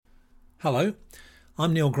Hello,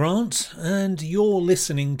 I'm Neil Grant and you're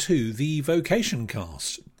listening to the Vocation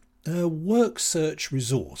Cast, a work search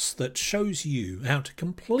resource that shows you how to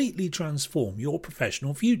completely transform your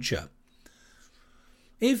professional future.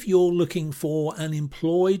 If you're looking for an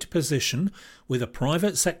employed position with a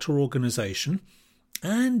private sector organisation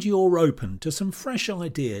and you're open to some fresh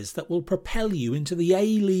ideas that will propel you into the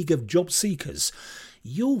A-League of job seekers,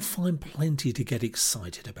 you'll find plenty to get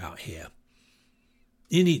excited about here.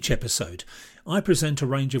 In each episode, I present a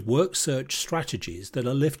range of work search strategies that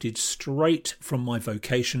are lifted straight from my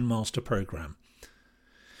Vocation Master Programme.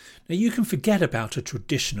 Now, you can forget about a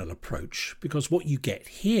traditional approach because what you get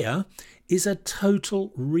here is a total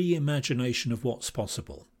reimagination of what's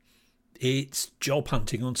possible. It's job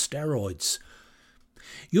hunting on steroids.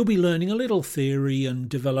 You'll be learning a little theory and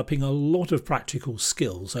developing a lot of practical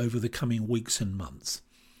skills over the coming weeks and months.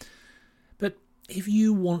 But if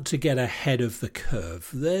you want to get ahead of the curve,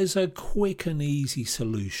 there's a quick and easy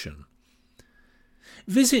solution.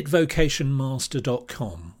 Visit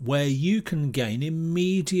vocationmaster.com, where you can gain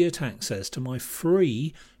immediate access to my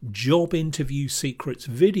free Job Interview Secrets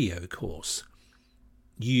video course.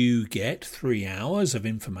 You get 3 hours of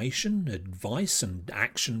information, advice and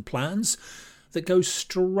action plans that go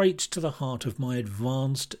straight to the heart of my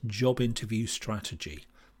advanced job interview strategy.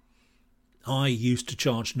 I used to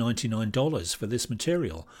charge $99 for this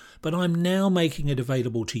material, but I'm now making it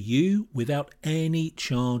available to you without any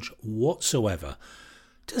charge whatsoever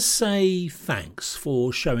to say thanks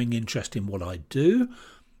for showing interest in what I do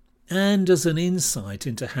and as an insight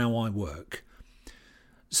into how I work.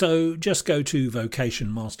 So just go to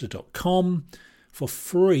vocationmaster.com for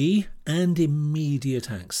free and immediate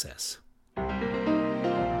access.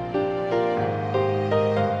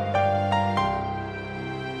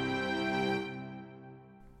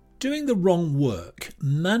 Doing the wrong work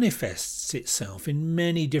manifests itself in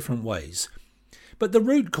many different ways, but the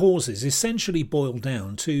root causes essentially boil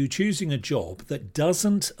down to choosing a job that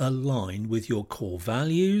doesn't align with your core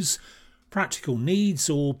values, practical needs,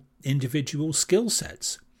 or individual skill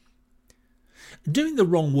sets. Doing the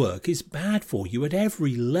wrong work is bad for you at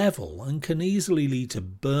every level and can easily lead to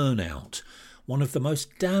burnout, one of the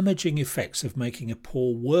most damaging effects of making a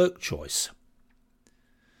poor work choice.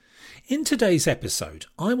 In today's episode,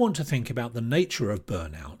 I want to think about the nature of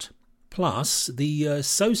burnout, plus the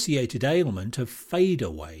associated ailment of fade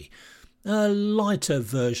away, a lighter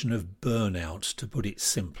version of burnout, to put it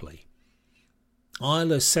simply.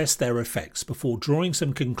 I'll assess their effects before drawing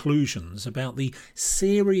some conclusions about the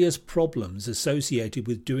serious problems associated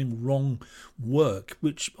with doing wrong work,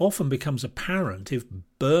 which often becomes apparent if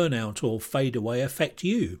burnout or fade away affect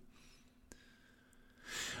you.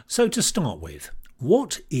 So to start with,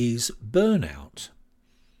 what is burnout?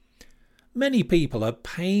 Many people are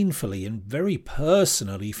painfully and very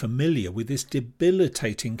personally familiar with this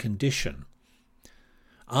debilitating condition.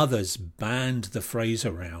 Others band the phrase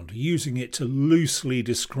around, using it to loosely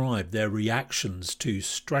describe their reactions to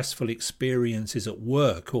stressful experiences at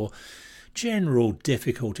work or general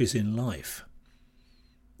difficulties in life.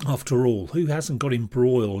 After all, who hasn't got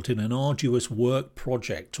embroiled in an arduous work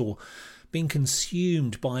project or been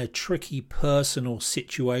consumed by a tricky personal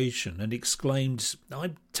situation and exclaimed,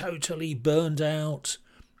 "I'm totally burned out"?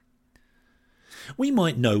 We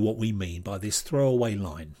might know what we mean by this throwaway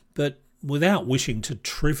line, but without wishing to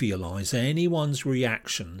trivialise anyone's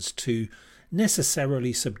reactions to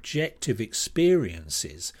necessarily subjective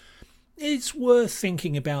experiences, it's worth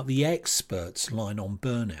thinking about the experts' line on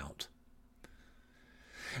burnout.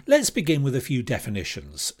 Let's begin with a few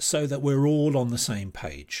definitions so that we're all on the same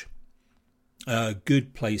page. A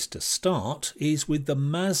good place to start is with the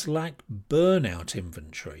Maslach Burnout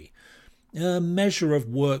Inventory, a measure of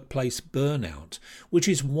workplace burnout, which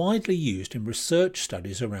is widely used in research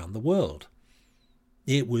studies around the world.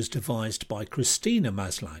 It was devised by Christina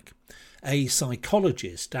Maslach, a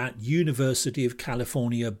psychologist at University of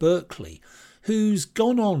California, Berkeley, who's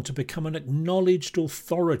gone on to become an acknowledged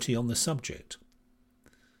authority on the subject.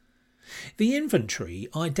 The inventory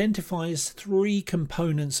identifies 3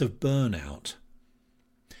 components of burnout.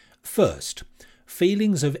 First,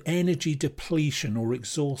 feelings of energy depletion or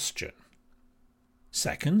exhaustion.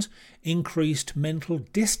 Second, increased mental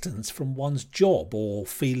distance from one's job or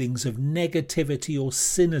feelings of negativity or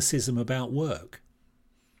cynicism about work.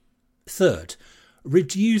 Third,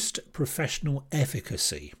 reduced professional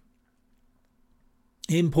efficacy.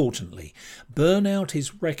 Importantly, burnout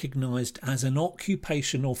is recognised as an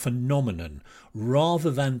occupational phenomenon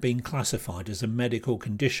rather than being classified as a medical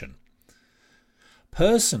condition.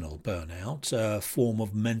 Personal burnout, a form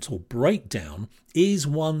of mental breakdown, is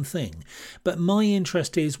one thing, but my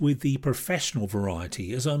interest is with the professional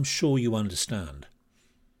variety, as I'm sure you understand.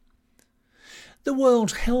 The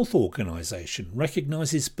World Health Organization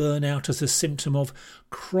recognises burnout as a symptom of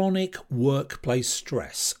chronic workplace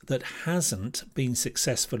stress that hasn't been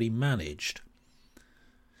successfully managed.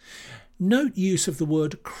 Note use of the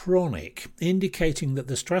word chronic, indicating that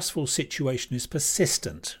the stressful situation is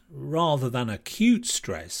persistent, rather than acute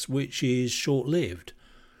stress, which is short-lived.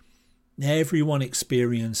 Everyone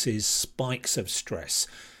experiences spikes of stress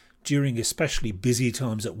during especially busy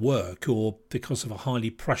times at work or because of a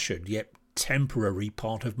highly pressured yet temporary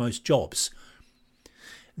part of most jobs.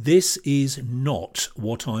 This is not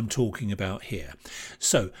what I'm talking about here.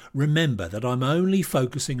 So remember that I'm only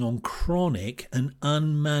focusing on chronic and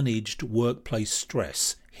unmanaged workplace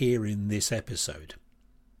stress here in this episode.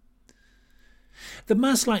 The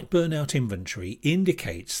Maslach burnout inventory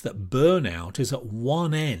indicates that burnout is at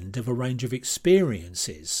one end of a range of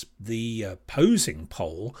experiences, the opposing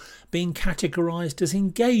pole being categorised as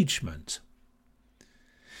engagement.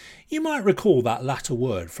 You might recall that latter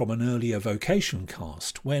word from an earlier Vocation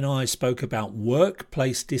cast when I spoke about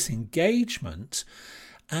workplace disengagement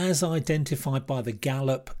as identified by the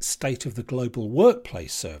Gallup State of the Global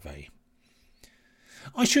Workplace Survey.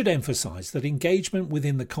 I should emphasise that engagement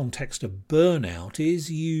within the context of burnout is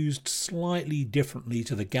used slightly differently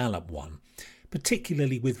to the Gallup one,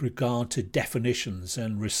 particularly with regard to definitions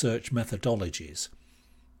and research methodologies.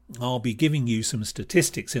 I'll be giving you some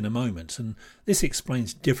statistics in a moment, and this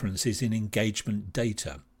explains differences in engagement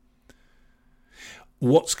data.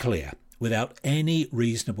 What's clear, without any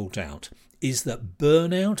reasonable doubt, is that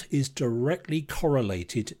burnout is directly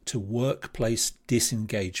correlated to workplace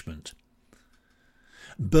disengagement.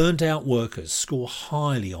 Burned out workers score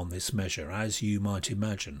highly on this measure, as you might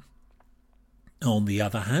imagine. On the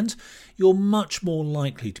other hand, you're much more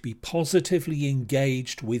likely to be positively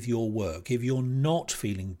engaged with your work if you're not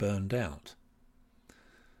feeling burned out.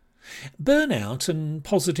 Burnout and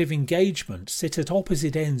positive engagement sit at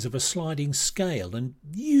opposite ends of a sliding scale, and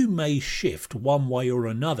you may shift one way or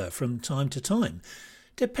another from time to time,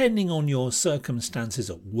 depending on your circumstances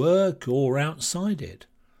at work or outside it.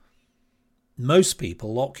 Most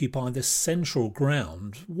people occupy the central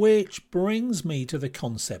ground, which brings me to the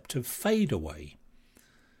concept of fadeaway.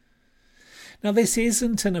 Now, this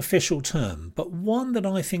isn't an official term, but one that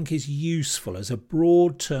I think is useful as a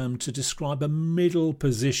broad term to describe a middle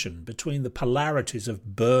position between the polarities of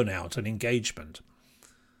burnout and engagement.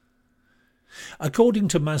 According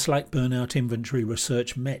to Maslach burnout inventory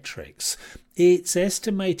research metrics, it's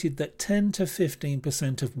estimated that 10 to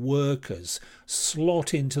 15% of workers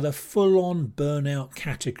slot into the full-on burnout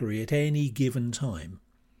category at any given time.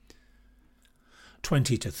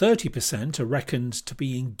 20 to 30% are reckoned to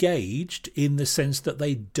be engaged in the sense that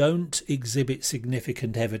they don't exhibit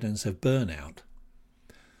significant evidence of burnout.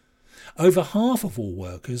 Over half of all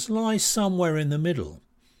workers lie somewhere in the middle.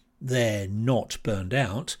 They're not burned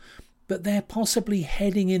out, but they're possibly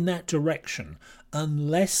heading in that direction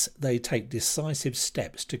unless they take decisive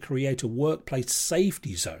steps to create a workplace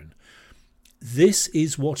safety zone. This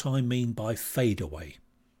is what I mean by fadeaway.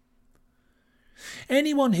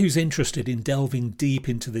 Anyone who's interested in delving deep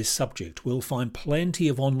into this subject will find plenty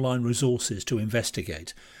of online resources to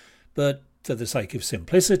investigate, but for the sake of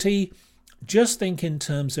simplicity, just think in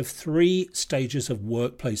terms of 3 stages of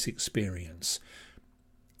workplace experience: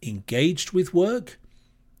 engaged with work,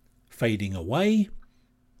 fading away,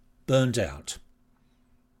 burned out.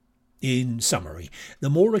 In summary, the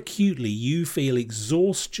more acutely you feel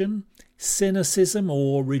exhaustion, cynicism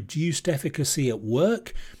or reduced efficacy at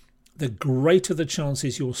work, the greater the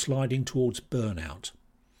chances you're sliding towards burnout.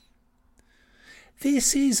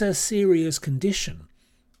 This is a serious condition.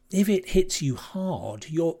 If it hits you hard,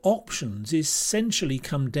 your options essentially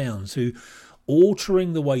come down to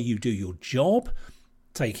altering the way you do your job,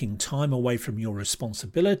 taking time away from your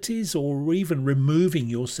responsibilities, or even removing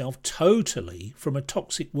yourself totally from a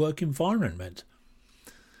toxic work environment.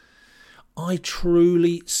 I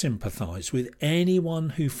truly sympathise with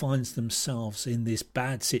anyone who finds themselves in this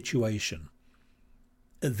bad situation.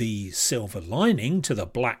 The silver lining to the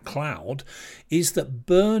black cloud is that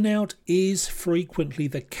burnout is frequently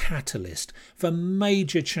the catalyst for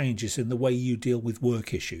major changes in the way you deal with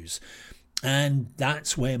work issues, and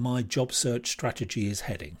that's where my job search strategy is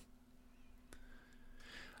heading.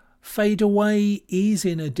 Fade away is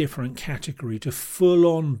in a different category to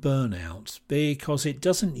full-on burnout because it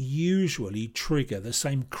doesn't usually trigger the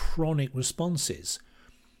same chronic responses.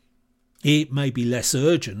 It may be less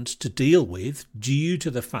urgent to deal with due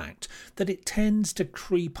to the fact that it tends to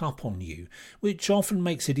creep up on you, which often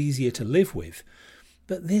makes it easier to live with,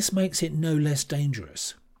 but this makes it no less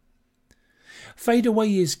dangerous. Fade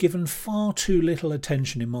away is given far too little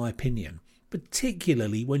attention in my opinion,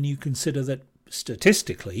 particularly when you consider that,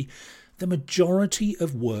 statistically, the majority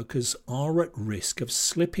of workers are at risk of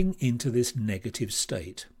slipping into this negative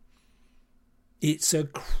state. It's a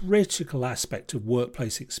critical aspect of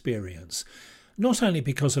workplace experience, not only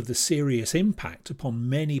because of the serious impact upon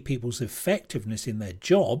many people's effectiveness in their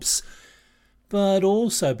jobs, but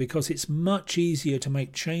also because it's much easier to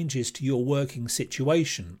make changes to your working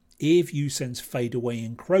situation if you sense fade away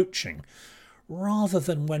encroaching, rather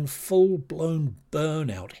than when full-blown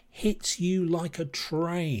burnout hits you like a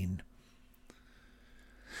train.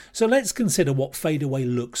 So let's consider what fade away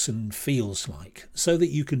looks and feels like, so that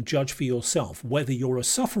you can judge for yourself whether you're a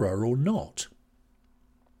sufferer or not.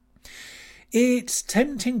 It's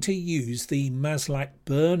tempting to use the Maslach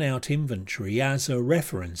burnout inventory as a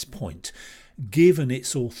reference point, given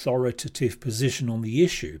its authoritative position on the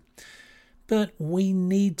issue. But we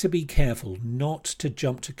need to be careful not to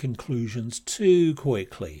jump to conclusions too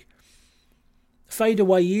quickly. Fade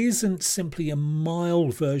away isn't simply a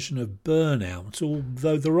mild version of burnout,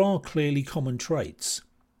 although there are clearly common traits.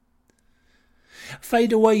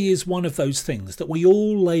 Fade away is one of those things that we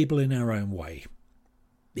all label in our own way.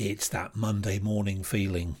 It's that Monday morning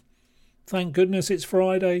feeling. Thank goodness it's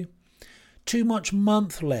Friday. Too much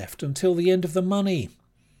month left until the end of the money.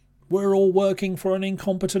 We're all working for an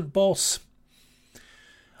incompetent boss.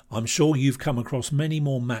 I'm sure you've come across many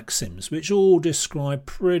more maxims which all describe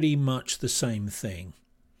pretty much the same thing.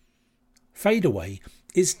 Fade away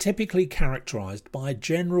is typically characterised by a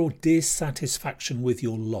general dissatisfaction with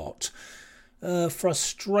your lot,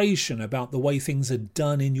 frustration about the way things are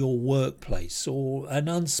done in your workplace, or an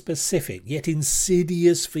unspecific yet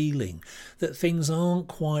insidious feeling that things aren't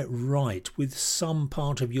quite right with some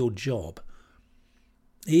part of your job.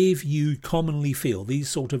 If you commonly feel these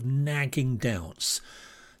sort of nagging doubts,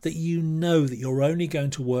 that you know that you're only going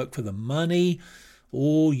to work for the money,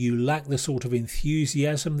 or you lack the sort of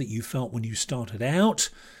enthusiasm that you felt when you started out,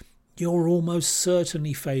 you're almost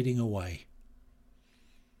certainly fading away.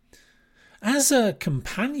 As a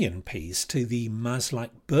companion piece to the Maslach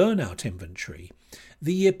burnout inventory,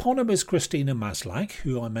 the eponymous Christina Maslach,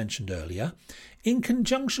 who I mentioned earlier, in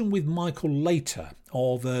conjunction with Michael Later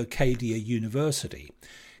of Acadia University,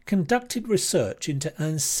 conducted research into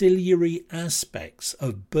ancillary aspects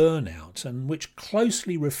of burnout and which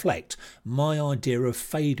closely reflect my idea of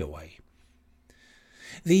fade away.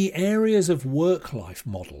 The Areas of Work-Life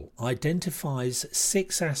model identifies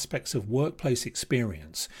 6 aspects of workplace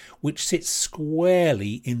experience which sit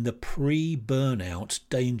squarely in the pre-burnout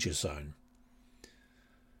danger zone.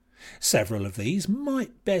 Several of these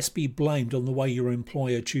might best be blamed on the way your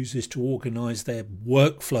employer chooses to organise their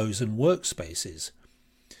workflows and workspaces.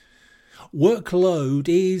 Workload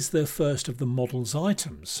is the first of the model's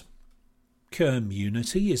items.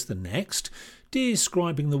 Community is the next,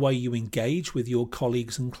 describing the way you engage with your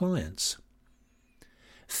colleagues and clients.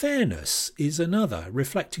 Fairness is another,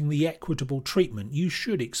 reflecting the equitable treatment you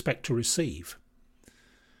should expect to receive.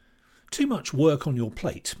 Too much work on your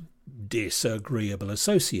plate, disagreeable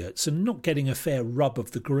associates, and not getting a fair rub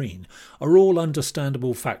of the green are all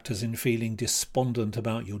understandable factors in feeling despondent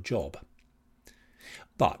about your job.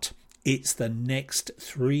 But it's the next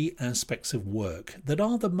 3 aspects of work that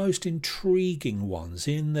are the most intriguing ones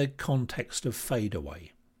in the context of fade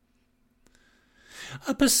away.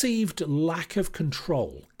 A perceived lack of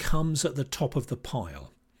control comes at the top of the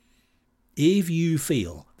pile. If you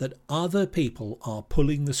feel that other people are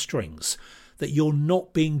pulling the strings, that you're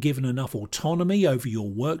not being given enough autonomy over your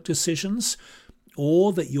work decisions,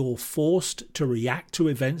 or that you're forced to react to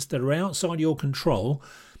events that are outside your control,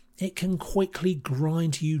 it can quickly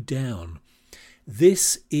grind you down.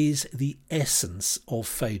 This is the essence of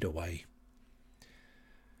fade away.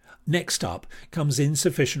 Next up comes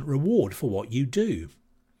insufficient reward for what you do.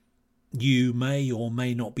 You may or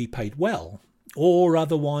may not be paid well, or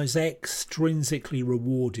otherwise extrinsically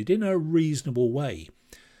rewarded in a reasonable way.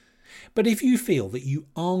 But if you feel that you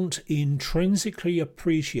aren't intrinsically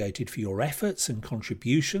appreciated for your efforts and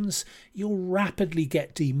contributions, you'll rapidly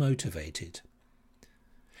get demotivated.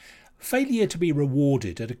 Failure to be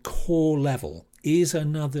rewarded at a core level is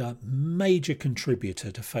another major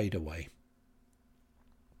contributor to fade away.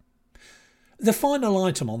 The final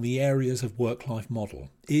item on the Areas of Work-Life model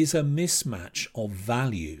is a mismatch of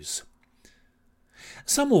values.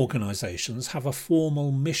 Some organisations have a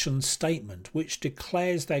formal mission statement which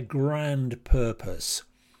declares their grand purpose.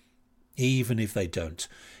 Even if they don't,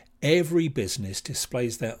 Every business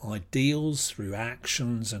displays their ideals through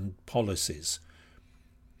actions and policies.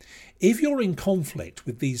 If you're in conflict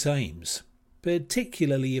with these aims,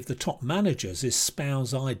 particularly if the top managers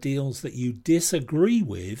espouse ideals that you disagree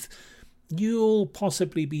with, you'll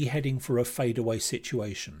possibly be heading for a fadeaway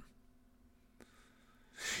situation.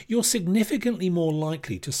 You're significantly more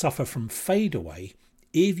likely to suffer from fadeaway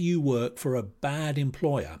if you work for a bad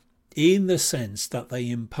employer, in the sense that they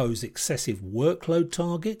impose excessive workload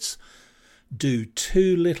targets, do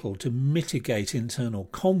too little to mitigate internal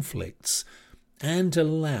conflicts, and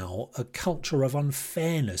allow a culture of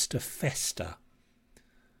unfairness to fester.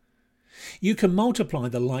 You can multiply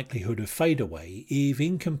the likelihood of fadeaway if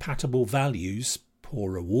incompatible values,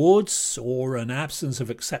 poor rewards, or an absence of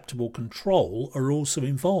acceptable control are also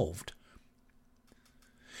involved.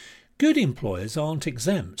 Good employers aren't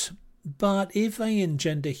exempt, but if they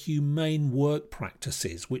engender humane work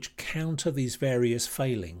practices which counter these various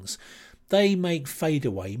failings, they make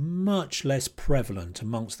fadeaway much less prevalent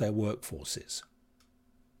amongst their workforces.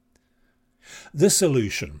 The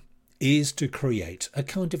solution is to create a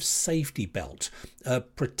kind of safety belt, a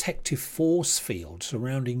protective force field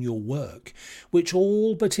surrounding your work, which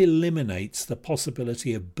all but eliminates the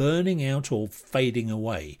possibility of burning out or fading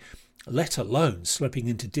away, let alone slipping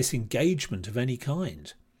into disengagement of any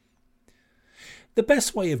kind. The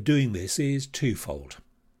best way of doing this is twofold.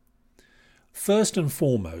 First and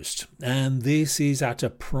foremost, and this is at a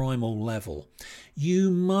primal level,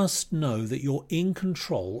 you must know that you're in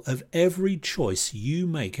control of every choice you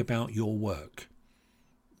make about your work.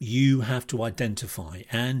 You have to identify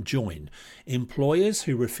and join employers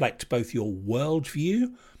who reflect both your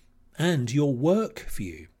worldview and your work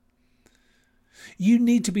view. You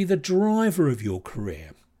need to be the driver of your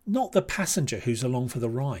career, not the passenger who's along for the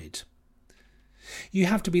ride. You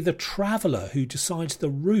have to be the traveller who decides the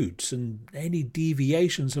routes and any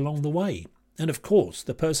deviations along the way, and of course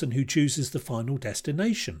the person who chooses the final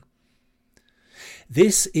destination.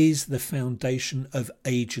 This is the foundation of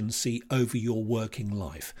agency over your working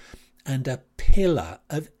life, and a pillar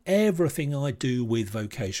of everything I do with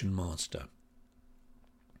Vocation Master.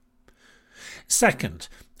 Second,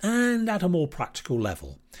 and at a more practical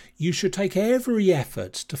level, you should take every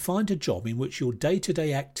effort to find a job in which your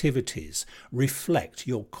day-to-day activities reflect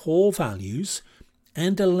your core values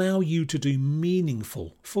and allow you to do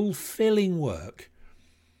meaningful, fulfilling work.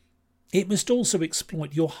 It must also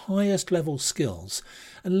exploit your highest level skills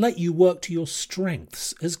and let you work to your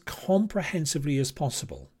strengths as comprehensively as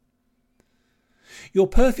possible. Your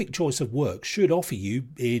perfect choice of work should offer you,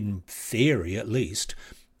 in theory at least,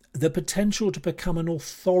 the potential to become an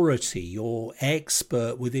authority or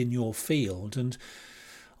expert within your field and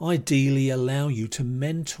ideally allow you to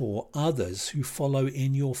mentor others who follow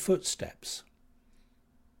in your footsteps.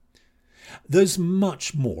 There's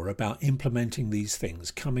much more about implementing these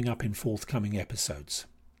things coming up in forthcoming episodes.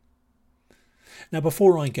 Now,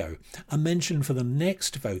 before I go, a mention for the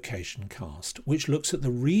next Vocation cast, which looks at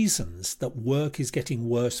the reasons that work is getting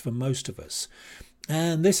worse for most of us.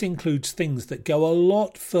 And this includes things that go a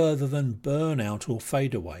lot further than burnout or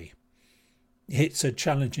fade away. It's a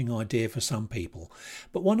challenging idea for some people,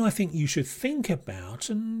 but one I think you should think about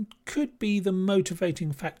and could be the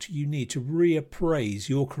motivating factor you need to reappraise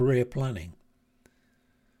your career planning.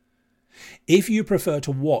 If you prefer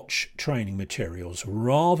to watch training materials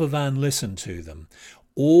rather than listen to them,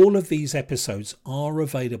 all of these episodes are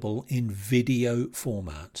available in video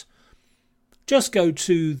format. Just go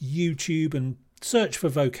to YouTube and search for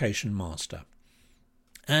Vocation Master.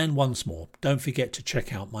 And once more, don't forget to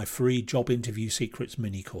check out my free Job Interview Secrets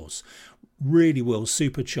mini course. Really will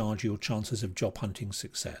supercharge your chances of job hunting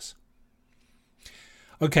success.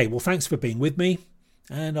 Okay, well, thanks for being with me,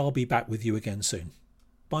 and I'll be back with you again soon.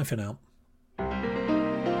 Bye for now.